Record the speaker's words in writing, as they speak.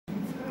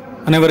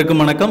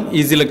அனைவருக்கும் வணக்கம்.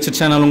 Easy lecture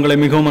channel உங்களை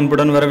மிகவும்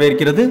அன்புடன்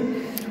வரவேற்கிறது.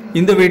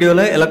 இந்த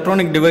வீடியோவில்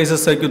எலக்ட்ரானிக்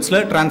டிவைசஸ் சர்க்யூட்ஸில்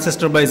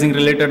டிரான்சிஸ்டர் பைசிங்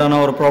ரிலேட்டடான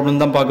ஒரு ப்ராப்ளம்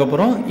தான் பார்க்க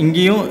போகிறோம்.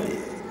 இங்கேயும்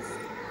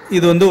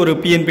இது வந்து ஒரு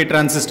பிஎன்பி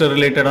டிரான்சிஸ்டர்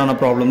ரிலேட்டடான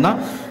ப்ராப்ளம் தான்.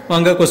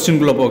 வாங்க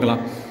கொஸ்டின்குள்ளே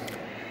போகலாம்.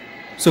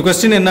 ஸோ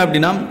கொஸ்டின் என்ன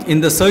அப்படின்னா,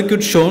 இந்த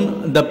circuit shown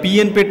the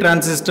PNB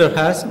transistor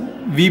has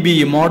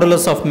VBE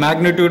modulus of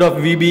magnitude of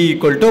VBE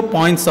equal to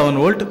 0.7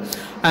 volt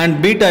and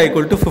beta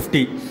equal to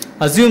 50.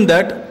 Assume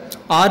that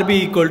RB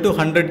equal to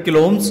 100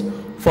 kilo ohms.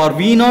 For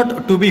V0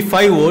 to be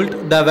 5 volt,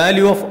 the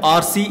value of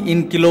RC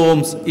in kilo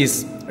ohms is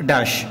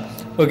dash.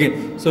 Okay,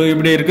 so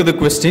இப்படி இருக்குது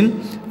question.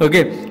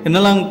 Okay,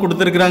 என்னெல்லாம்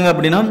கொடுத்துருக்குறாங்க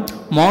அப்படின்னா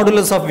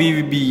modulus of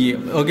VBE.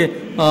 Okay,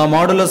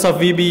 modulus of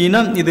VBE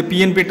னா இது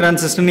PNP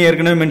டிரான்சிஸ்டர்னு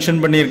ஏற்கனவே mention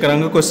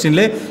பண்ணியிருக்கிறாங்க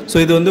கொஸ்டின்ல. ஸோ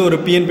இது வந்து ஒரு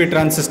PNP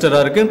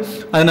டிரான்சிஸ்டராக இருக்குது.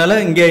 அதனால்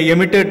இங்கே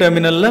எமிட்டர்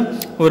டெர்மினலில்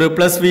ஒரு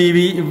ப்ளஸ்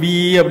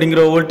VE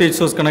அப்படிங்கிற வோல்டேஜ்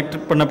சோர்ஸ் கனெக்ட்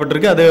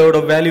பண்ணப்பட்டிருக்கு.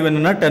 அதோட வேல்யூ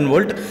என்னென்னா 10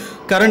 வோல்ட்.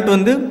 கரண்ட்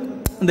வந்து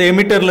இந்த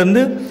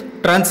எமிட்டர்லேருந்து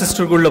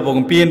டிரான்சிஸ்டருக்குள்ளே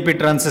போகும், பிஎன்பி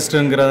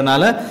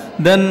டிரான்சிஸ்டருங்கிறதுனால.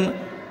 தென்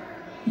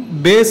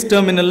பேஸ்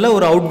டெர்மினலில்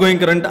ஒரு அவுட் கோயிங்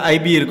கரண்ட்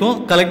ஐபி இருக்கும்,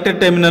 கலெக்டர்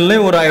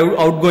டெர்மினல்லையும் ஒரு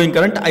அவுட் கோயிங்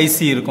கரண்ட்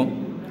ஐசி இருக்கும்.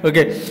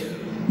 ஓகே,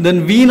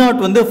 தென்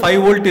V0 வந்து 5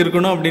 வோல்ட்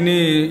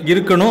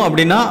இருக்கணும்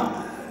அப்படின்னா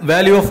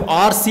வேல்யூ ஆஃப்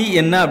ஆர்சி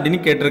என்ன அப்படின்னு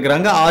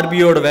கேட்டிருக்கிறாங்க.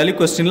 ஆர்பியோட வேல்யூ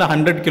கொஸ்டினில்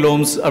 100 கிலோ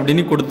ஓம்ஸ்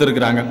அப்படின்னு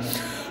கொடுத்துருக்குறாங்க.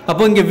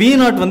 அப்போ இங்கே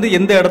V0 வந்து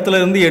எந்த இடத்துல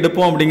இருந்து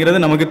எடுப்போம் அப்படிங்கிறது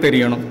நமக்கு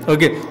தெரியணும்.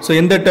 ஓகே, ஸோ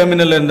எந்த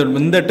டெர்மினல்ல இருந்து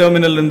எடுப்போம், இந்த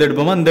டெர்மினல்ல இருந்து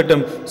எடுப்போமா,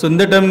 ஸோ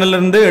இந்த டெர்மினல்ல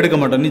இருந்து எடுக்க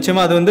மாட்டோம்,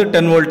 நிச்சயமாக அது வந்து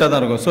 10 வோல்ட்டாக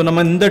தான் இருக்கும். ஸோ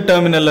நம்ம இந்த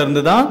டெர்மினல்ல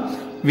இருந்து தான்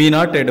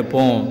V0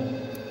 எடுப்போம்.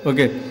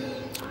 ஓகே,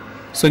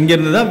 ஸோ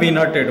இங்கேருந்து தான்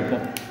V0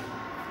 எடுப்போம்,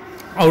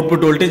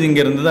 அவுட்புட் வோல்டேஜ்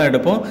இங்கேருந்து தான்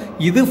எடுப்போம்.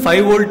 இது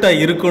 5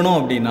 வோல்ட்டாக இருக்கணும்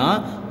அப்படின்னா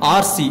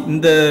ஆர்சி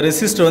இந்த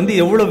ரெசிஸ்டர் வந்து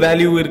எவ்வளோ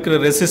வேல்யூ இருக்கிற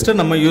ரெசிஸ்டர்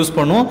நம்ம யூஸ்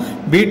பண்ணுவோம்.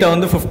 பீட்டா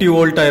வந்து 50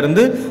 வோல்ட்டாக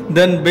இருந்து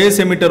தென் பேஸ்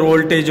எமிட்டர்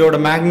வோல்டேஜோட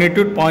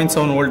மேக்னிடியூட்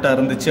 0.7 வோல்ட்டாக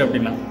இருந்துச்சு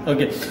அப்படின்னா.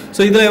 ஓகே,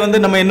 ஸோ இதில் வந்து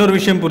நம்ம இன்னொரு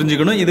விஷயம்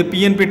புரிஞ்சுக்கணும். இது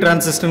பிஎன்பி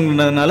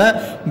டிரான்சிஸ்டர்ங்கிறதுனால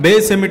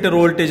பேஸ் எமிட்டர்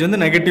வோல்டேஜ் வந்து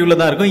நெகட்டிவ்ல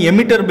தான் இருக்கும்,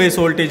 எமிட்டர் பேஸ்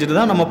வோல்டேஜ்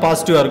தான் நம்ம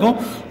பாசிட்டிவாக இருக்கும்.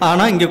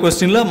 ஆனால் இங்கே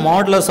கொஸ்டினில்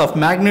modulus of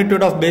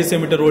magnitude of base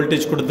emitter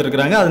voltage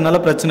கொடுத்துருக்காங்க.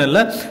 அதனால பிரச்சனை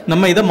இல்லை,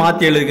 நம்ம இதை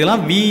மாற்றி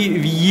எழுதிக்கலாம்.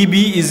 VEB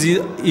is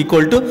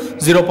equal to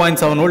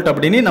 0.7 volt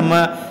அப்படின்னு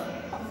நம்ம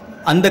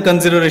அந்த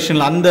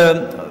கன்சிடரேஷனில் அந்த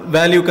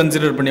வேல்யூ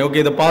கன்சிடர் பண்ணி,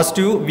 ஓகே, இது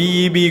positive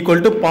VEB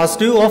equal to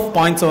positive of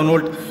 0.7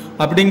 volt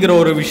அப்படிங்கிற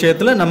ஒரு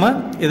விஷயத்தில் நம்ம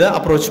இதை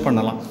அப்ரோச்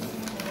பண்ணலாம்.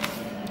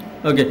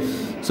 ஓகே,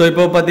 ஸோ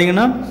இப்போ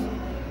பார்த்தீங்கன்னா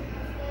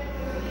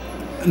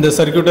இந்த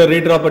சர்க்யூட்டை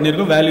ரீட்ரா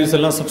பண்ணியிருக்கோம். வேல்யூஸ்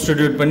எல்லாம்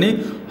சப்ஸ்டிடியூட் பண்ணி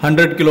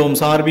 100 கிலோ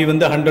ஓம்ஸ், ஆர்பி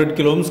வந்து 100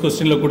 கிலோ ஓம்ஸ்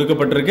கொஸ்டினில்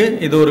கொடுக்கப்பட்டிருக்கு.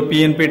 இது ஒரு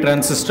பிஎன்பி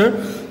டிரான்சிஸ்டர்.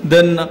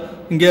 தென்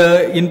இங்கே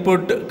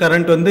இன்புட்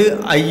கரண்ட் வந்து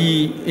ஐஇ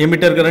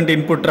எமிட்டர் கரண்ட்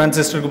இன்புட்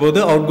டிரான்சிஸ்டருக்கு போகுது,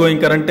 அவுட்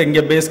கோயிங் கரண்ட்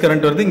இங்கே பேஸ்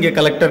கரண்ட் வருது, இங்கே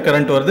கலெக்டர்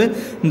கரண்ட் வருது.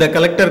 இந்த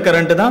கலெக்டர்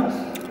கரண்ட் தான்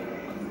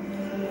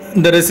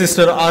இந்த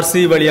ரெசிஸ்டர்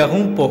ஆர்சி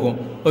வழியாகவும் போகும்.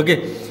 ஓகே,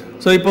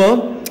 ஸோ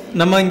இப்போது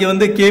நம்ம இங்கே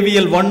வந்து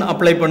KVL 1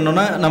 அப்ளை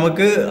பண்ணோன்னா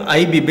நமக்கு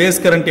ஐபி பேஸ்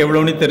கரண்ட்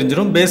எவ்வளோன்னு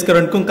தெரிஞ்சிடும். பேஸ்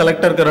கரண்ட்க்கும்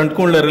கலெக்டர்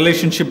கரண்ட்க்கும் உள்ள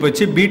ரிலேஷன்ஷிப்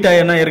வச்சு பீட்டா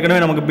என்ன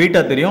ஏற்கனவே நமக்கு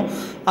பீட்டா தெரியும்,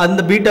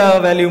 அந்த பீட்டா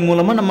வேல்யூ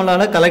மூலமாக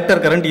நம்மளால்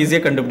கலெக்டர் கரண்ட்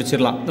ஈஸியாக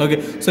கண்டுபிடிச்சிடலாம். ஓகே,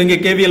 ஸோ இங்கே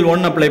KVL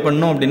 1 அப்ளை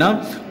பண்ணோம் அப்படின்னா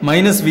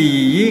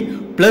 -VEE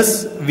plus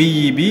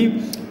VEB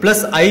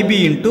plus IB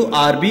into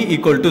RB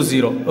equal to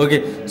 0. Okay,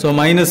 so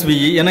 -VE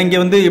ஏன்னா இங்கே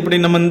வந்து இப்படி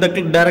நம்ம இந்த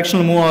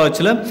டைரக்ஷனில் மூவ்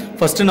ஆச்சுல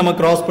ஃபஸ்ட்டு நம்ம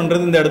கிராஸ்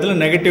பண்ணுறது இந்த இடத்துல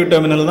நெகட்டிவ்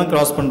டெர்மினல் தான்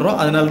கிராஸ் பண்ணுறோம்.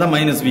 அதனால தான்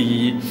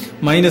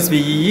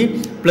 -VEE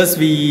plus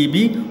VEB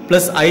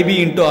plus IB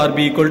into RB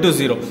equal to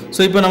 0.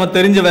 So இப்போ நம்ம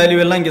தெரிஞ்ச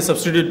வேல்யூ எல்லாம் இங்கே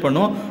சப்ஸ்டிடியூட்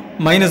பண்ணுவோம்.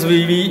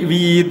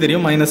 -VE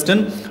தெரியும்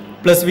 -10,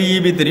 ப்ளஸ்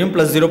VEB தெரியும்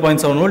ப்ளஸ்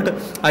 0.7 வோல்ட்,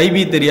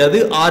 IB தெரியாது,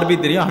 RB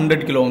தெரியும்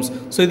 100 கிலோ ஓம்ஸ்.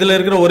 ஸோ இதில்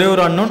இருக்கிற ஒரே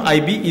ஒரு அன்னோன்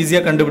IB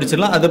ஈஸியாக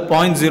கண்டுபிடிச்சிடலாம், அது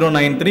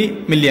 0.093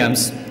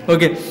 மில்லியாம்ஸ்.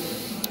 ஓகே,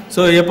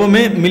 ஸோ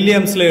எப்போவுமே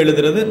மில்லியாம்ஸில்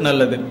எழுதுறது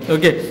நல்லது.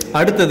 ஓகே,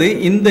 அடுத்தது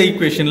இந்த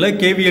ஈக்குவேஷனில்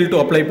KVL 2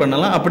 அப்ளை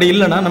பண்ணலாம். அப்படி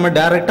இல்லைனா நம்ம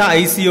டேரெக்டாக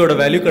ஐசியோட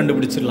வேல்யூ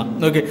கண்டுபிடிச்சிடலாம்.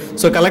 Okay,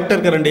 so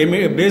collector current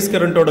base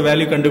கரண்ட்டோட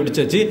value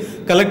கண்டுபிடிச்சாச்சு,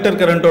 கலெக்டர்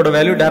கரண்ட்டோட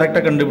வேல்யூ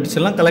டேரெக்டாக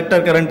கண்டுபிடிச்சிடலாம்.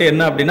 கலெக்டர் கரண்ட்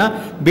என்ன அப்படின்னா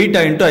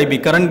beta into IP,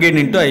 current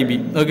gain into IP.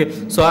 Okay,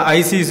 so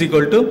IC is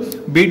equal to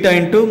beta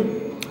into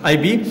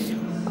IP.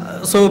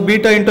 So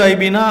beta into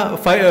ஐபினா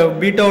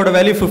பீட்டாவோட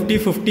value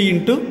 50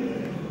 into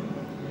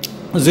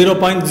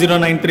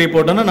 0.093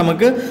 போட்டோன்னா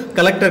நமக்கு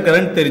collector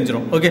current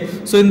தெரிஞ்சிடும். Okay,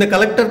 so இந்த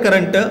collector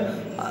கரண்ட்டை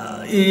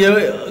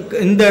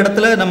இந்த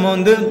இடத்துல நம்ம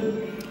வந்து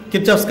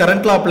கிர்ச்சாஃப்ஸ்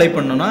கரண்ட்லாம் அப்ளை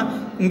பண்ணோன்னா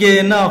இங்கே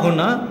என்ன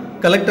ஆகும்னா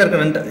கலெக்டர்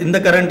கரண்ட், இந்த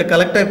கரண்ட்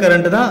கலெக்டர்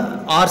கரண்ட் தான்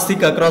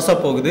ஆர்சிக்கு அக்ராஸாக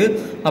போகுது.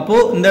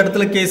 அப்போது இந்த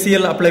இடத்துல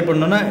KCL அப்ளை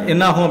பண்ணோன்னா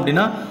என்ன ஆகும்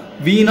அப்படின்னா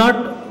V0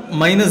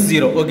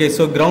 -0. ஓகே,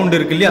 ஸோ கிரவுண்ட்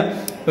இருக்கு இல்லையா.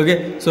 Okay,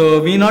 so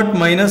V0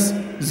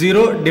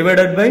 -0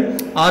 divided by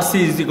RC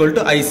is equal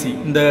to IC.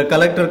 இந்த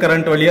கலெக்டர்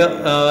கரண்ட்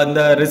வழியாக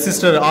இந்த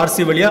ரெசிஸ்டர்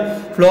RC வழியாக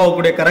ஃப்ளோ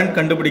ஆகக்கூடிய கரண்ட்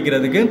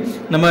கண்டுபிடிக்கிறதுக்கு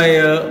நம்ம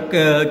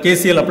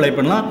KCL அப்ளை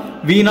பண்ணலாம்.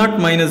 V0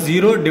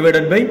 -0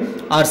 divided by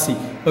RC.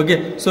 Okay,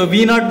 so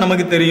V0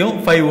 நமக்கு தெரியும்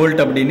 5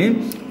 வோல்ட் அப்படின்னு,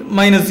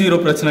 -0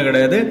 பிரச்சனை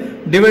கிடையாது,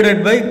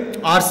 டிவைடட் பை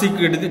RC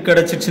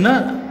கிடச்சிச்சுன்னா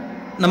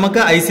நமக்கு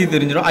ஐசி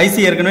தெரிஞ்சிடும். ஐசி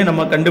ஏற்கனவே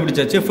நம்ம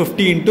கண்டுபிடிச்சாச்சு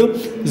 50 ×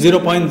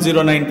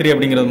 0.093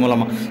 அப்படிங்கிறது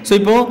மூலமாக. ஸோ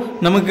இப்போது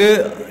நமக்கு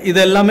இது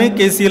எல்லாமே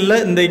கேசிஎல்ல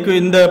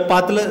இந்த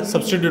பாத்தில்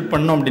சப்ஸ்டிடியூட்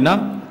பண்ணோம் அப்படின்னா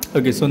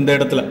ஓகே. ஸோ இந்த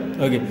இடத்துல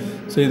ஓகே.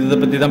 ஸோ இதை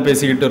பற்றி தான்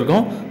பேசிக்கிட்டு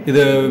இருக்கோம்.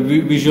 இது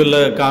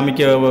விஷுவலில்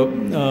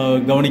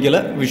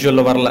கவனிக்கலை,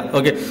 விஷுவலில் வரல.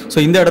 ஓகே. ஸோ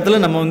இந்த இடத்துல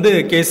நம்ம வந்து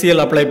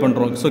கேசிஎல் அப்ளை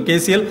பண்ணுறோம். ஸோ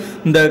கேசிஎல்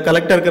இந்த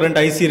கலெக்டர்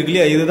கரண்ட் ஐசி இருக்கு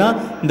இல்லையா, இதுதான்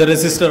இந்த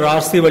ரெசிஸ்டர்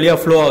ஆர்சி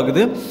வழியாக ஃப்ளோ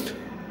ஆகுது.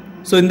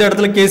 ஸோ இந்த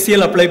இடத்துல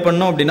கேசிஎல் அப்ளை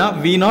பண்ணோம் அப்படின்னா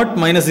V0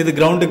 மைனஸ் இது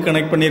கிரவுண்டுக்கு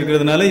கனெக்ட்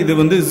பண்ணியிருக்கிறதுனால இது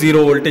வந்து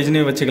 0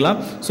 வோல்டேஜ்னே வச்சுக்கலாம்.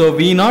 So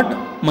V0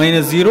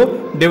 minus 0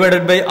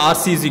 divided by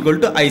RC is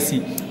equal to IC.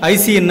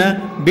 IC என்ன?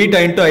 Beta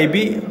into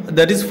IP,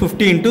 that is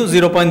 50 ×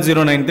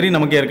 0.093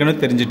 நமக்கு ஏற்கனவே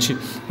தெரிஞ்சிச்சு.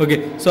 ஓகே.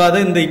 ஸோ அதை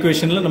இந்த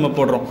ஈக்குவேஷனில் நம்ம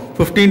போடுறோம்.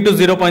 50 ×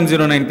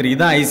 0.093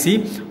 தான் IC.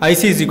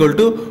 IC is equal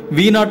to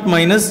V0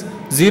 minus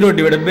 0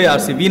 divided by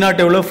RC.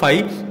 V0 எவ்வளோ?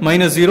 5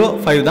 மைனஸ் 0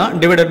 5 தான்,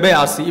 டிவைடட் பை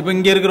RC. இப்போ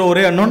இங்கே இருக்கிற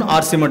ஒரே அன்னோன்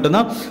RC மட்டும்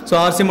தான். ஸோ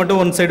RC மட்டும்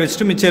ஒன் சைடு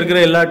வச்சுட்டு மிச்சம்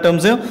இருக்கிற எல்லா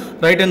டேர்ம்ஸையும்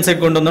ரைட் ஹேண்ட்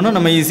சைட் கொண்டு வந்தோம்னா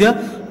நம்ம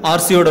ஈஸியாக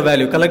RCயோட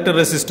வேல்யூ, கலெக்டர்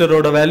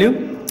ரெசிஸ்டரோட வேல்யூ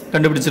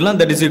கண்டுபிடிச்சிடலாம்.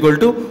 That is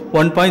equal to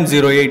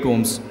 1.08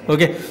 ohms.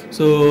 Okay.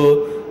 So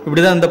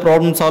இப்படி தான் இந்த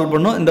ப்ராப்ளம் சால்வ்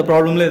பண்ணோம். இந்த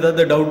ப்ராப்ளமில்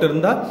ஏதாவது டவுட்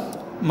இருந்தால்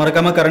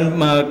மறக்காமல்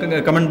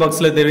கமெண்ட்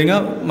பாக்ஸில் தெரிவிங்க.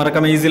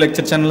 மறக்காமல் ஈஸி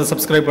லெக்சர் சேனலை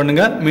சப்ஸ்கிரைப்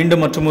பண்ணுங்கள்.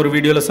 மீண்டும் மற்றும் ஒரு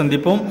வீடியோவில்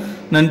சந்திப்போம்.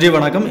 நன்றி,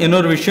 வணக்கம்.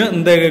 இன்னொரு விஷயம்,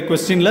 இந்த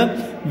கொஸ்டினில்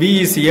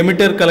விஇசி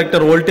எமிட்டர்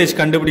கலெக்டர் வோல்டேஜ்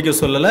கண்டுபிடிக்க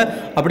சொல்லலை.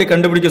 அப்படி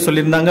கண்டுபிடிக்க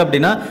சொல்லியிருந்தாங்க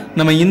அப்படின்னா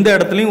நம்ம இந்த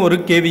இடத்துலையும் ஒரு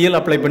கேவிஎல்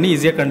அப்ளை பண்ணி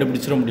ஈஸியாக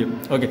கண்டுபிடிச்சிட முடியும்.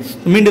 ஓகே.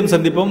 மீண்டும்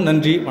சந்திப்போம்.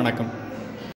 நன்றி, வணக்கம்.